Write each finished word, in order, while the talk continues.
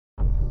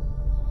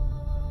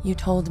You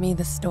told me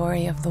the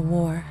story of the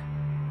war,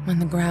 when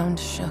the ground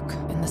shook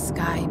and the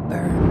sky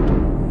burned.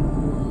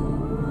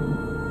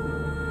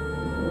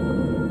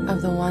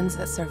 Of the ones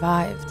that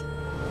survived,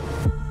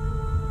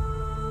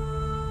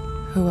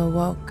 who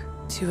awoke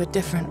to a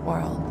different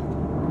world,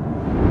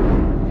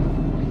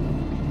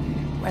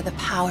 where the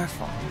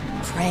powerful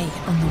prey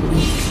on the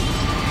weak.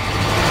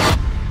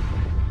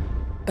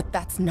 But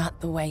that's not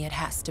the way it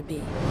has to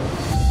be.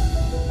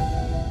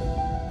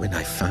 When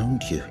I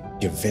found you,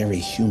 your very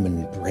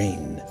human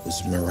brain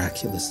was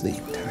miraculously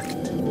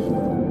intact.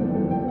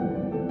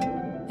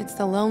 It's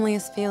the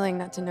loneliest feeling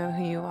not to know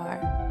who you are.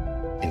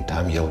 In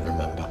time, you'll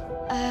remember.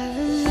 I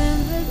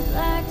remember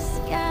black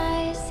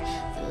skies,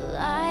 the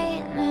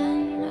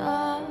lightning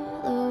all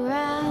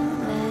around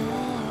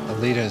me.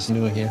 Alita is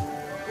new here.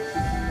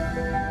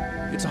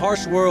 It's a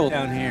harsh world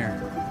down here.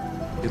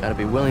 You gotta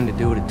be willing to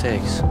do what it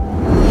takes.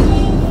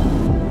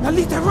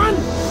 Alita, run!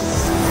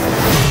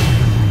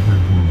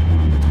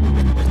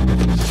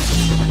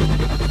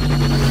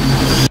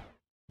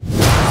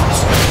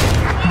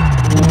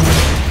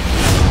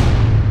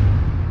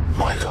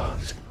 My God.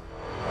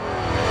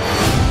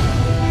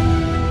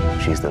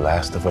 She's the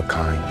last of her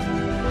kind.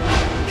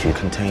 She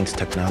contains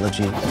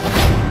technology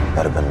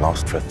that have been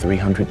lost for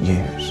 300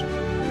 years.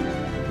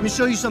 Let me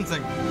show you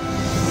something.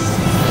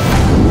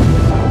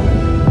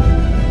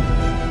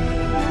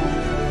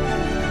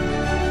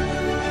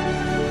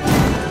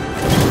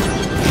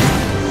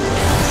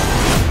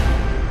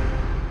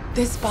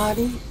 This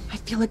body, I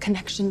feel a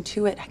connection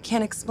to it. I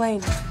can't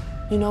explain.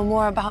 You know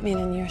more about me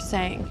than you're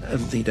saying.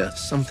 Alita,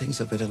 some things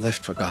are better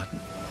left forgotten.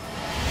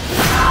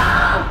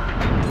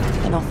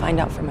 And I'll find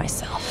out for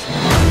myself.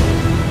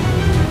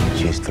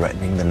 She's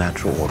threatening the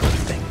natural order of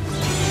things.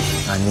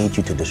 I need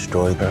you to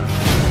destroy her.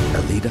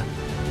 Alita,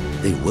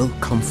 they will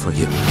come for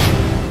you.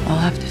 I'll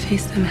have to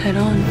face them head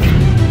on.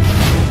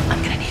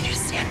 I'm gonna need you to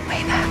stand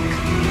way back.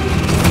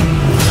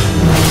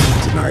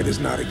 Tonight is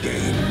not a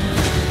game.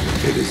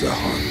 It is a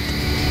hunt.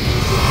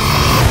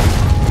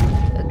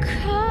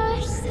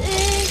 Across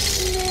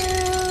this new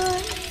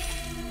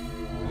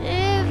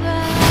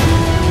divide.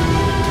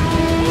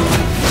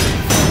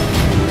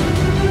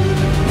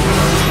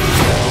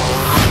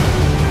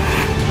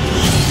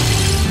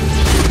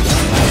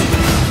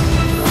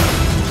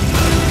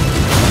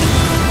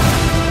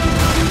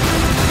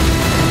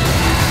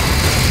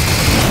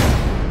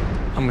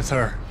 I'm with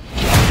her.